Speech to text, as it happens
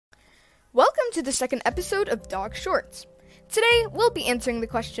Welcome to the second episode of Dog Shorts. Today, we'll be answering the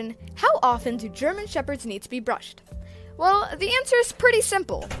question, how often do German Shepherds need to be brushed? Well, the answer is pretty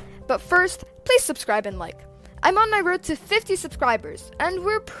simple, but first, please subscribe and like. I'm on my road to 50 subscribers, and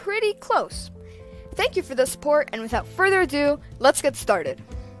we're pretty close. Thank you for the support, and without further ado, let's get started.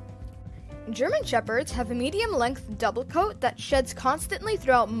 German Shepherds have a medium-length double coat that sheds constantly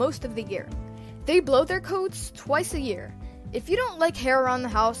throughout most of the year. They blow their coats twice a year. If you don't like hair around the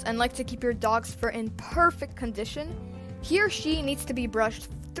house and like to keep your dog's fur in perfect condition, he or she needs to be brushed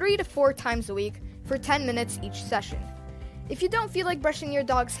 3 to 4 times a week for 10 minutes each session. If you don't feel like brushing your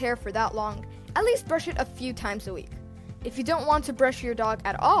dog's hair for that long, at least brush it a few times a week. If you don't want to brush your dog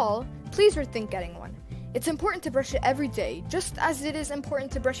at all, please rethink getting one. It's important to brush it every day, just as it is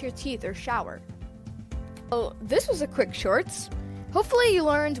important to brush your teeth or shower. Well, this was a quick shorts. Hopefully you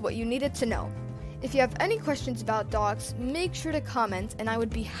learned what you needed to know. If you have any questions about dogs, make sure to comment and I would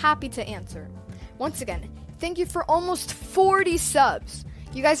be happy to answer. Once again, thank you for almost 40 subs.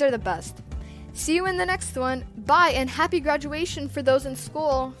 You guys are the best. See you in the next one. Bye and happy graduation for those in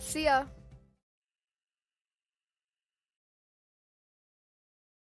school. See ya.